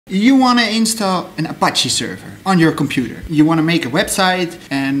You want to install an Apache server on your computer. You want to make a website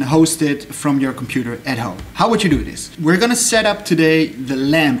and host it from your computer at home. How would you do this? We're going to set up today the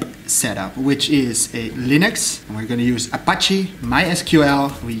LAMP setup, which is a Linux, and we're going to use Apache,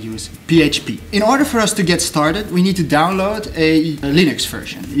 MySQL, we use PHP. In order for us to get started, we need to download a Linux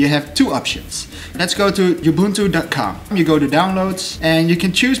version. You have two options. Let's go to ubuntu.com. You go to downloads and you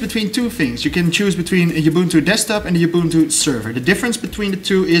can choose between two things. You can choose between a Ubuntu desktop and a Ubuntu server. The difference between the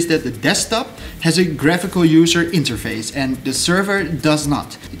two is that the desktop has a graphical user interface and the server does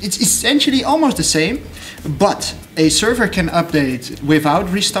not. It's essentially almost the same, but a server can update without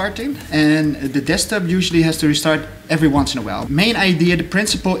restarting, and the desktop usually has to restart every once in a while. Main idea, the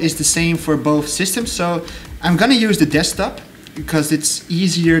principle is the same for both systems, so I'm gonna use the desktop because it's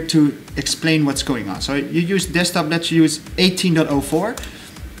easier to explain what's going on. So you use desktop, let's use 18.04.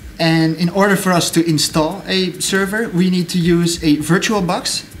 And in order for us to install a server, we need to use a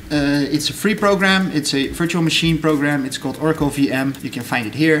VirtualBox. It's a free program, it's a virtual machine program, it's called Oracle VM. You can find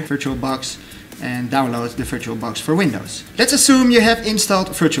it here, VirtualBox, and download the VirtualBox for Windows. Let's assume you have installed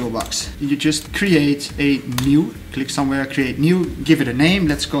VirtualBox. You just create a new, click somewhere, create new, give it a name,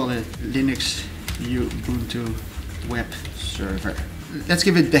 let's call it Linux Ubuntu Web Server. Let's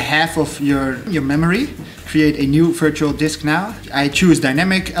give it the half of your memory. Create a new virtual disk now. I choose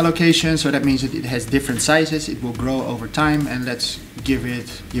dynamic allocation, so that means that it has different sizes. It will grow over time, and let's give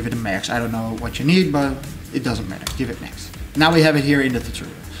it a max. I don't know what you need, but it doesn't matter. Give it max. Now we have it here in the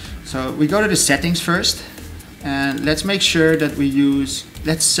tutorial. So we go to the settings first, and let's make sure that we use,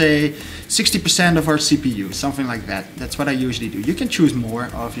 let's say, 60% of our CPU, something like that. That's what I usually do. You can choose more,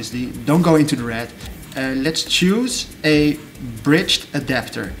 obviously. Don't go into the red. Let's choose a bridged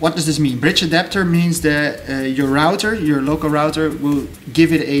adapter. What does this mean? Bridge adapter means that your router, your local router, will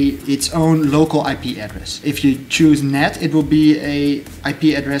give it its own local IP address. If you choose NAT, it will be a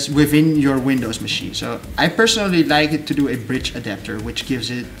IP address within your Windows machine. So I personally like it to do a bridge adapter, which gives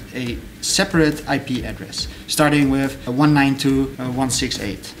it a separate IP address, starting with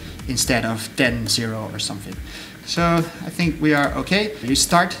 192.168 instead of 10.0 or something. So I think we are okay. You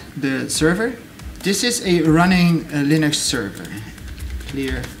start the server. This is a running Linux server.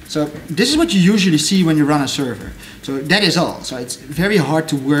 Clear. So this is what you usually see when you run a server. So that is all. So it's very hard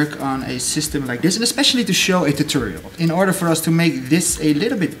to work on a system like this, and especially to show a tutorial. In order for us to make this a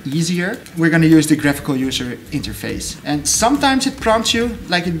little bit easier, we're going to use the graphical user interface. And sometimes it prompts you,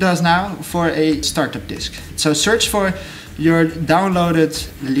 like it does now, for a startup disk. So search for your downloaded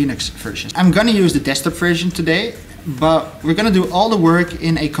Linux version. I'm going to use the desktop version today, but we're going to do all the work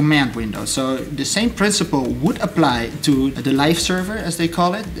in a command window. So the same principle would apply to the live server, as they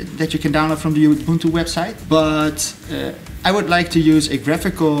call it, that you can download from the Ubuntu website. But I would like to use a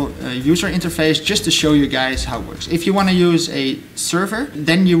graphical user interface just to show you guys how it works. If you want to use a server,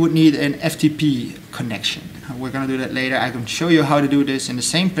 then you would need an FTP connection. We're going to do that later. I can show you how to do this, and the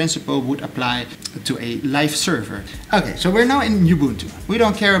same principle would apply to a live server. Okay, so we're now in Ubuntu. We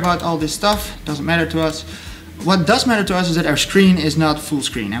don't care about all this stuff, doesn't matter to us. What does matter to us is that our screen is not full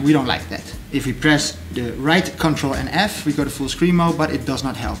screen, and we don't like that. If we press the right Ctrl and F, we go to full screen mode, but it does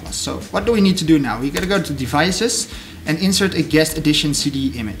not help us. So what do we need to do now? We gotta go to devices and insert a guest edition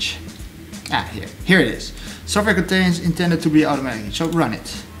CD image. Here it is. Software contains intended to be automatic, so run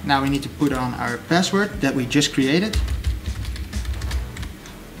it. Now we need to put on our password that we just created,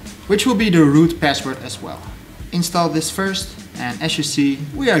 which will be the root password as well. Install this first, and as you see,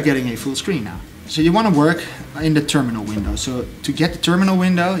 we are getting a full screen now. So you want to work in the terminal window. So to get the terminal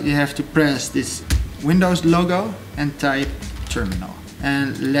window, you have to press this Windows logo and type terminal.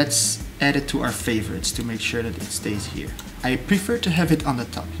 And let's add it to our favorites to make sure that it stays here. I prefer to have it on the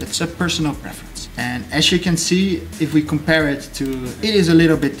top. That's a personal preference. And as you can see, if we compare it to, it is a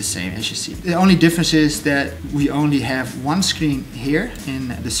little bit the same, as you see. The only difference is that we only have one screen here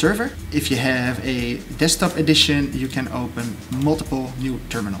in the server. If you have a desktop edition, you can open multiple new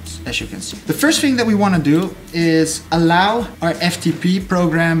terminals, as you can see. The first thing that we want to do is allow our FTP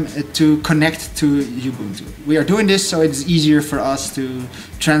program to connect to Ubuntu. We are doing this so it's easier for us to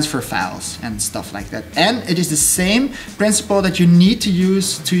transfer files and stuff like that. And it is the same principle that you need to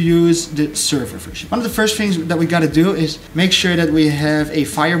use the server version. One of the first things that we got to do is make sure that we have a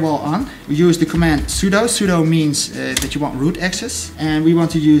firewall on. We use the command sudo. Sudo means that you want root access, and we want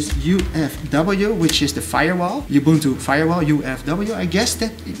to use UFW, which is the firewall, Ubuntu firewall, UFW, I guess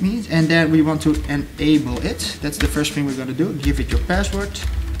that it means. And then we want to enable it. That's the first thing we're going to do. Give it your password,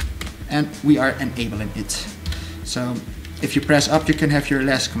 and we are enabling it. So if you press up, you can have your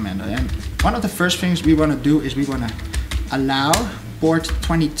last command. And one of the first things we want to do is we want to allow port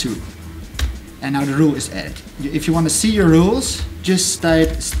 22. And now the rule is added. If you want to see your rules, just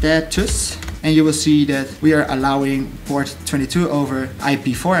type status and you will see that we are allowing port 22 over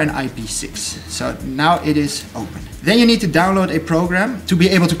IP4 and IP6. So now it is open. Then you need to download a program to be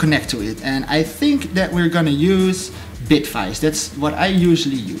able to connect to it. And I think that we're gonna use Bitwise. That's what I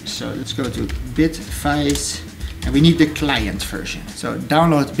usually use. So let's go to Bitwise. And we need the client version. So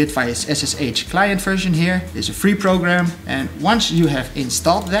download Bitwise SSH client version here. It's a free program. And once you have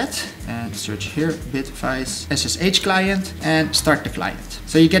installed that, and search here, Bitwise SSH client, and start the client.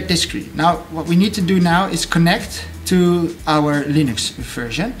 So you get this screen. Now, what we need to do now is connect to our Linux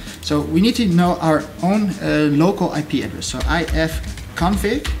version. So we need to know our own local IP address. So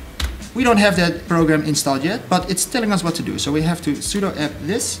ifconfig. We don't have that program installed yet, but it's telling us what to do. So we have to sudo apt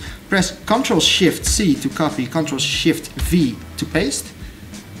this, press Ctrl-Shift-C to copy, Ctrl-Shift-V to paste.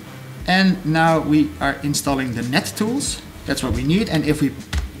 And now we are installing the net tools. That's what we need. And if we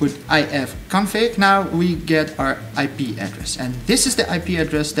put ifconfig, now we get our IP address. And this is the IP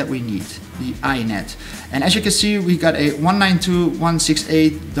address that we need, the iNet. And as you can see, we got a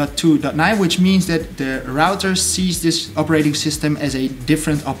 192.168.2.9, which means that the router sees this operating system as a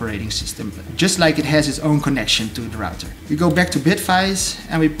different operating system, just like it has its own connection to the router. We go back to Bitwise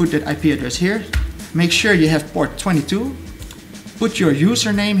and we put that IP address here. Make sure you have port 22. Put your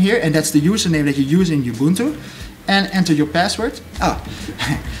username here, and that's the username that you use in Ubuntu. And enter your password. Oh,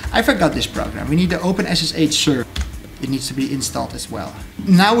 I forgot this program. We need the openssh-server. It needs to be installed as well.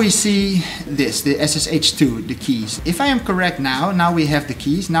 Now we see this, the SSH2, the keys. If I am correct now we have the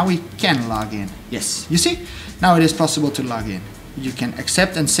keys. Now we can log in. Yes, you see? Now it is possible to log in. You can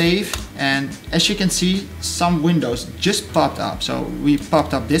accept and save. And as you can see, some windows just popped up. So we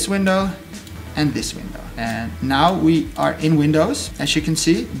popped up this window and this window. And now we are in Windows, as you can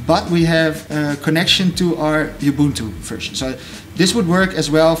see, but we have a connection to our Ubuntu version. So this would work as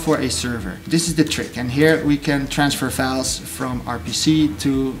well for a server. This is the trick. And here we can transfer files from our PC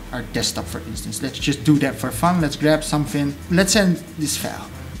to our desktop, for instance. Let's just do that for fun. Let's grab something. Let's send this file.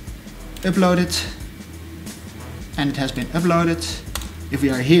 Upload it. And it has been uploaded. If we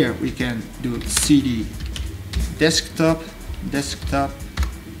are here, we can do cd desktop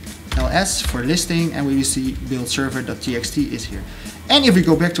ls for listing, and we will see build server.txt is here. And if we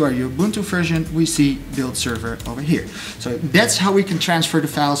go back to our Ubuntu version, we see build server over here. So that's how we can transfer the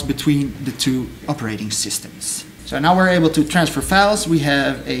files between the two operating systems. So now we're able to transfer files. We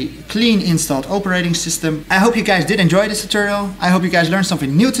have a clean installed operating system. I hope you guys did enjoy this tutorial. I hope you guys learned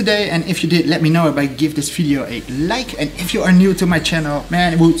something new today. And if you did, let me know by give this video a like. And if you are new to my channel,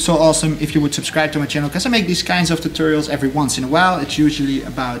 man, it would be so awesome if you would subscribe to my channel, because I make these kinds of tutorials every once in a while. It's usually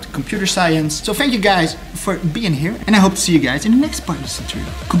about computer science. So thank you guys for being here, and I hope to see you guys in the next part of this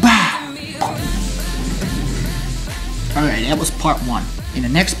tutorial. Goodbye! Alright, that was part 1. In the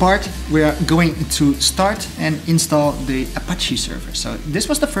next part, we are going to start and install the Apache server. So this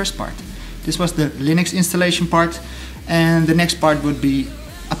was the first part. This was the Linux installation part. And the next part would be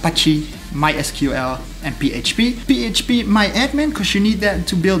Apache, MySQL, and PHP. PHP MyAdmin, because you need that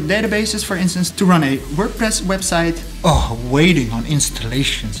to build databases, for instance, to run a WordPress website. Oh, waiting on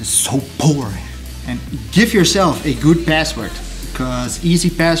installations is so boring. And give yourself a good password, because easy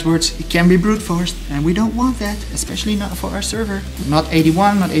passwords can be brute forced, and we don't want that, especially not for our server. Not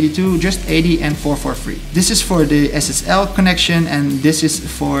 81, not 82, just 80 and 443. This is for the SSL connection, and this is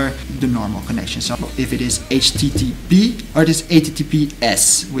for the normal connection. So if it is HTTP or it is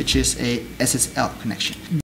HTTPS, which is a SSL connection.